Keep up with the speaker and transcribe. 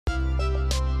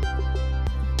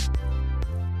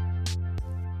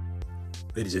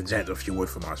Ladies and gents, a few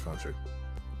words from our sponsor.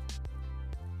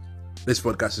 This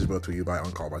podcast is brought to you by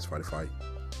Encore by Spotify.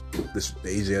 This is the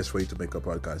easiest way to make a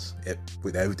podcast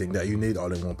with everything that you need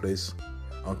all in one place.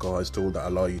 Encore has tools that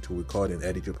allow you to record and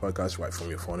edit your podcast right from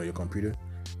your phone or your computer.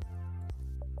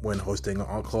 When hosting on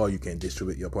Encore, you can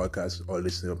distribute your podcast or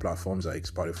listen to platforms like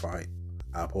Spotify,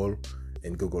 Apple,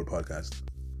 and Google Podcasts.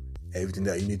 Everything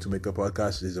that you need to make a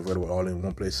podcast is available all in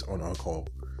one place on Encore.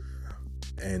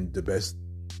 And the best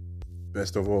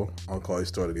of all, Encore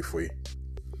is totally free.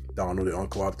 Download the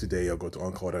Encore app today or go to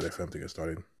encore.fm to get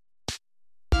started.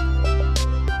 If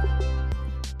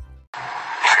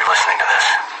you're listening to this,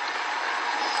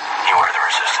 you are the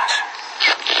resistance.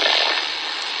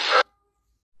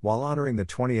 While honoring the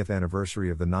 20th anniversary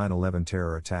of the 9/11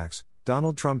 terror attacks,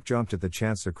 Donald Trump jumped at the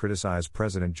chance to criticize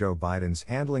President Joe Biden's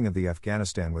handling of the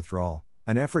Afghanistan withdrawal,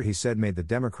 an effort he said made the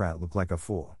Democrat look like a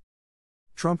fool.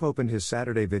 Trump opened his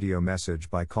Saturday video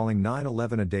message by calling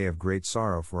 9/11 a day of great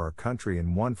sorrow for our country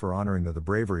and one for honoring the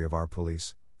bravery of our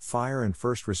police, fire and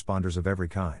first responders of every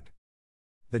kind.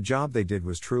 The job they did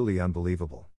was truly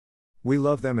unbelievable. We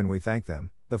love them and we thank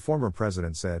them, the former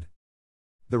president said.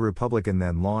 The Republican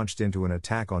then launched into an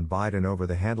attack on Biden over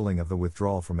the handling of the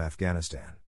withdrawal from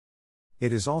Afghanistan.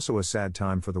 It is also a sad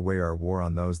time for the way our war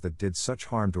on those that did such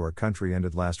harm to our country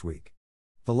ended last week.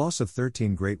 The loss of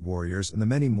 13 great warriors and the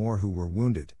many more who were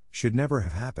wounded should never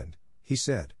have happened, he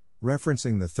said,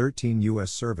 referencing the 13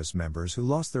 U.S. service members who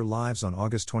lost their lives on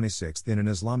August 26 in an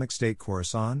Islamic State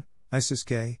Khorasan,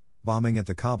 ISIS-K, bombing at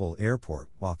the Kabul airport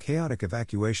while chaotic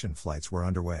evacuation flights were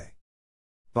underway.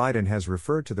 Biden has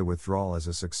referred to the withdrawal as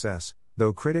a success,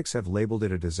 though critics have labeled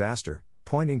it a disaster,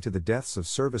 pointing to the deaths of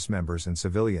service members and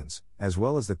civilians, as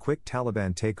well as the quick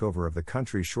Taliban takeover of the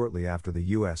country shortly after the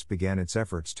U.S. began its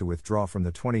efforts to withdraw from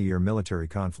the 20-year military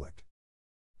conflict.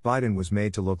 Biden was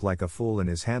made to look like a fool in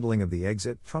his handling of the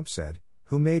exit, Trump said,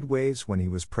 who made waves when he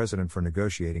was president for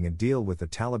negotiating a deal with the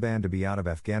Taliban to be out of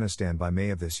Afghanistan by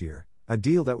May of this year, a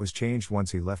deal that was changed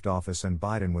once he left office and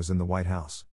Biden was in the White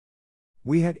House.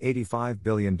 We had $85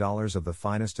 billion of the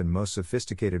finest and most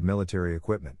sophisticated military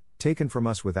equipment, taken from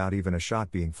us without even a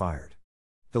shot being fired.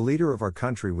 The leader of our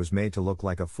country was made to look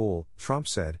like a fool, Trump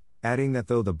said, adding that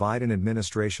though the Biden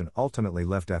administration ultimately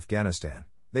left Afghanistan,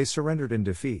 they surrendered in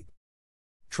defeat.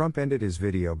 Trump ended his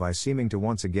video by seeming to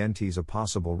once again tease a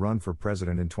possible run for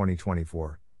president in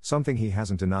 2024, something he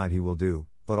hasn't denied he will do,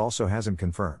 but also hasn't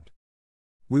confirmed.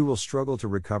 We will struggle to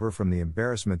recover from the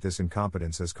embarrassment this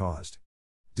incompetence has caused.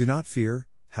 Do not fear,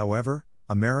 however,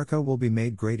 America will be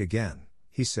made great again,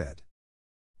 he said.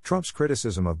 Trump's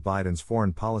criticism of Biden's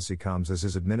foreign policy comes as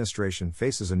his administration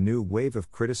faces a new wave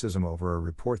of criticism over a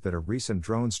report that a recent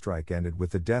drone strike ended with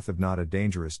the death of not a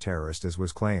dangerous terrorist as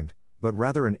was claimed, but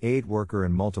rather an aid worker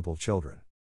and multiple children.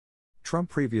 Trump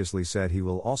previously said he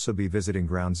will also be visiting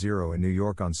Ground Zero in New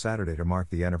York on Saturday to mark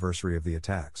the anniversary of the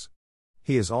attacks.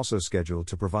 He is also scheduled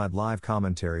to provide live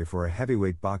commentary for a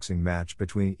heavyweight boxing match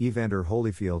between Evander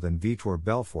Holyfield and Vitor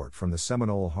Belfort from the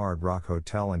Seminole Hard Rock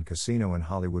Hotel and Casino in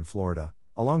Hollywood, Florida,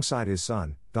 alongside his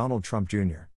son, Donald Trump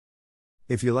Jr.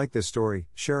 If you like this story,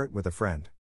 share it with a friend.